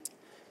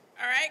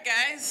right,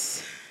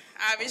 guys.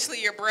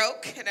 Obviously, you're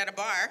broke and at a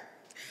bar.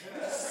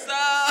 So,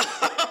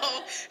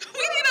 we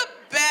need a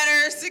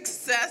better,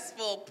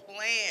 successful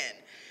plan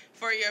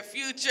for your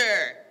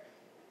future.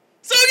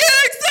 So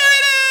get excited!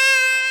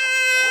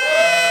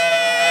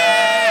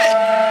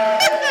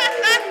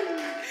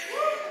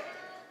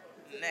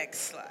 Next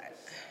slide.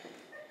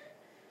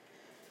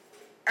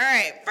 All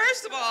right,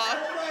 first of all,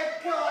 Oh my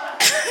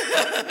God!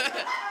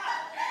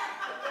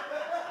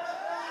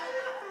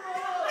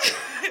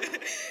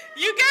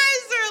 you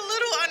guys are a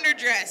little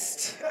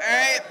underdressed, all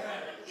right?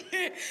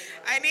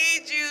 I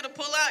need you to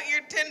pull out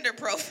your Tinder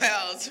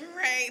profiles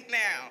right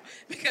now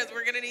because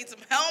we're going to need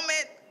some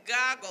helmet,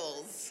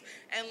 goggles,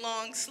 and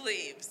long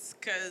sleeves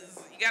because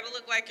you got to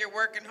look like you're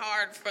working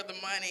hard for the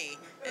money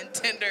in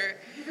Tinder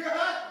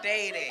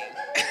dating.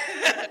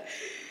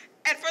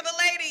 And for the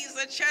ladies,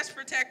 a chest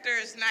protector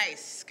is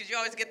nice because you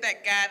always get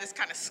that guy that's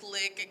kind of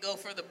slick and go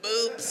for the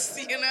boobs.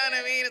 You know what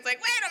I mean? It's like,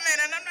 wait a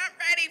minute, I'm not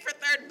ready for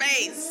third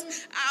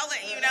base. I'll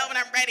let you know when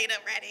I'm ready to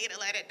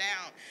let it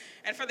down.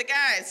 And for the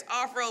guys,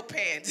 off-road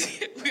pants.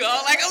 We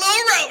all like a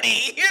little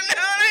roadie. You know what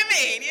I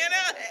mean? You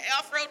know,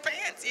 off-road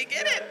pants. You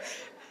get it?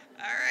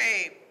 All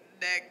right,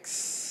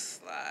 next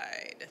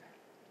slide.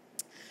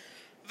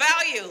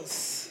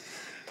 Values.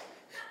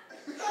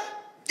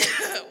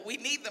 We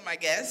need them, I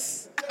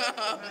guess.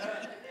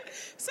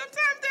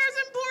 Sometimes they're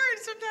important,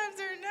 sometimes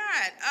they're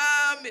not.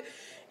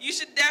 You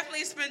should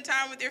definitely spend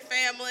time with your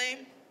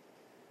family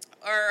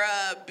or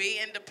be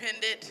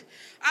independent.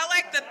 I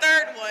like the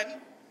third one,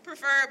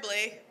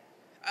 preferably.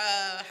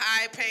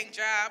 High-paying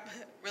job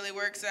really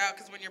works out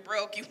because when you're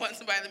broke, you want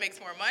somebody that makes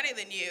more money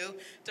than you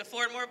to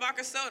afford more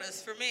vodka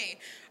sodas for me.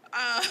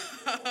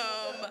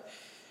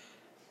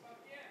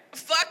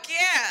 Fuck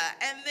yeah.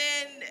 And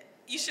then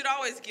you should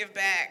always give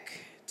back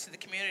to the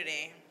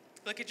community.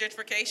 Look at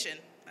gentrification.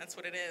 That's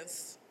what it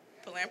is.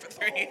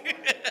 Philanthropy.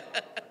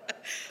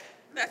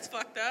 That's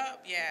fucked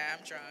up? Yeah,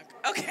 I'm drunk.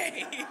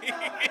 Okay.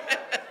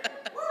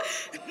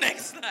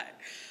 Next slide.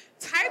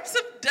 Types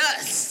of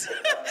dust. How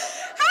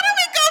do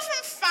we go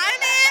from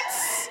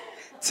finance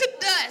to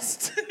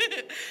dust?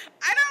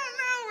 I don't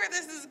know where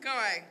this is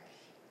going.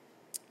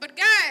 But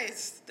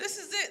guys, this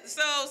is it.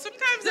 So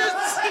sometimes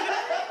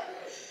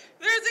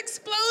there's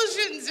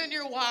explosions in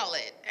your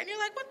wallet. And you're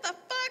like, what the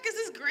fuck? Is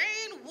this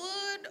grain,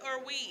 wood, or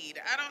weed?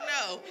 I don't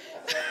know.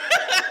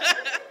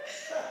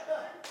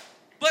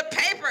 But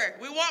paper.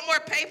 We want more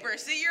paper.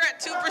 See, you're at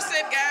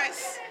 2%,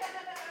 guys.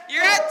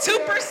 You're at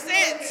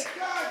 2%.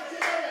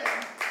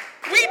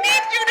 We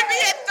need you to be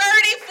at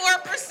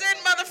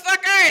 34%,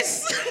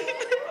 motherfuckers.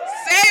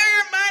 Save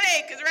your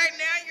money, because right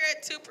now you're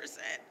at 2%.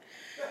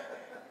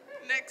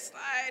 Next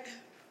slide.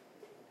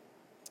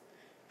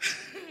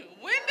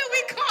 When do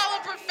we call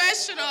a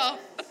professional?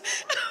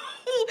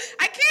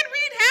 I can't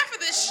read half of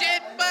this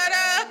shit, but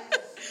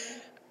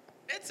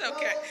it's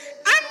okay.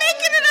 I'm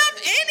making it up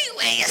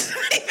anyway. It's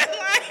not even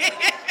like,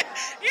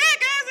 yeah,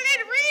 guys, I need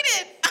to read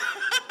it.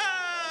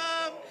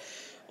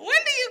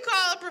 When do you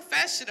call a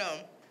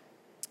professional?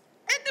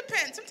 It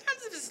depends.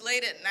 Sometimes if it's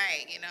late at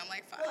night, you know, I'm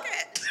like, fuck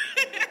it.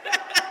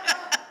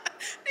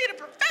 Need a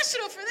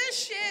professional for this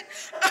shit.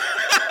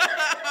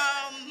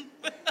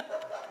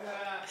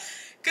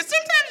 Because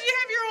sometimes you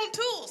have your own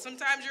tools.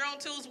 Sometimes your own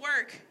tools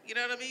work. You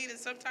know what I mean? And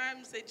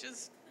sometimes they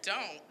just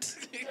don't.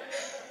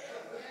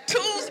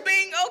 Tools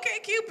being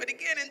OkCupid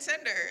again and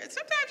Tinder. And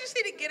sometimes you just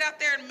need to get out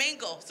there and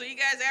mingle. So you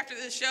guys after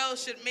the show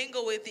should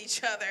mingle with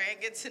each other and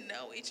get to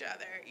know each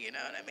other. You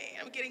know what I mean?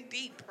 I'm getting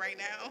deep right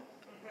now.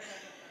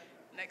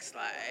 Next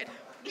slide.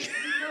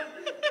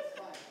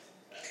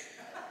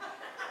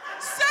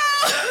 So,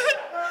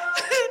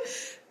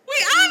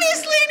 we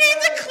obviously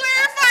need to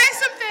clarify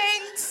some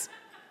things.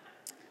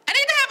 I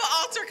need to have an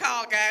altar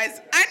call,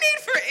 guys. I need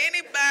for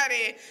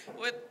anybody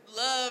with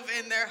love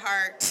in their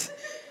heart.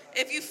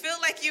 If you feel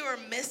like you are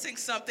missing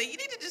something, you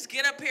need to just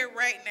get up here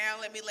right now.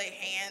 Let me lay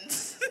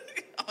hands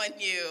on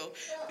you.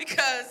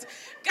 Because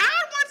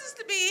God wants us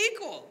to be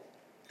equal.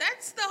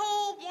 That's the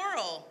whole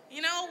moral.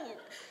 You know,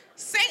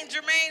 Saint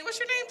Germain, what's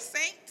your name?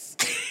 Saints?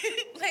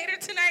 Later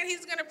tonight,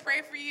 he's going to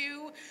pray for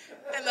you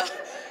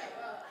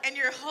and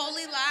your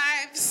holy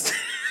lives.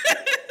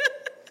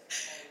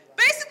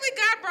 Basically,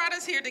 God brought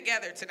us here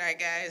together tonight,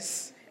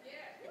 guys.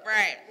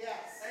 Right.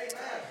 Yes.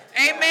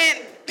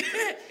 Amen.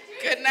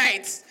 Good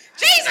night.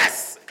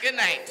 Jesus! Good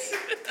night.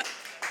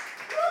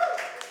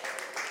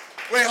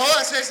 Wait, hold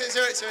on.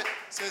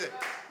 Say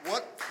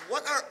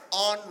what are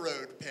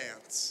on-road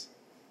pants?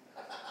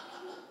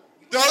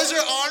 Those are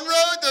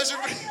on-road? Those are...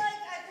 I feel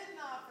like I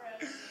couldn't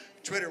off-road.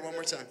 Twitter, one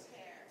more time.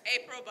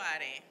 April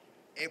body.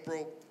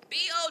 April...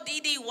 Boddy.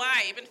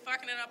 You've been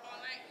fucking it up all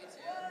night, you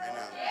two. I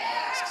know.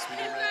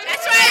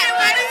 That's right.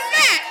 What is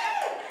that?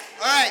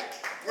 All right,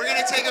 we're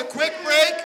going to take a quick break.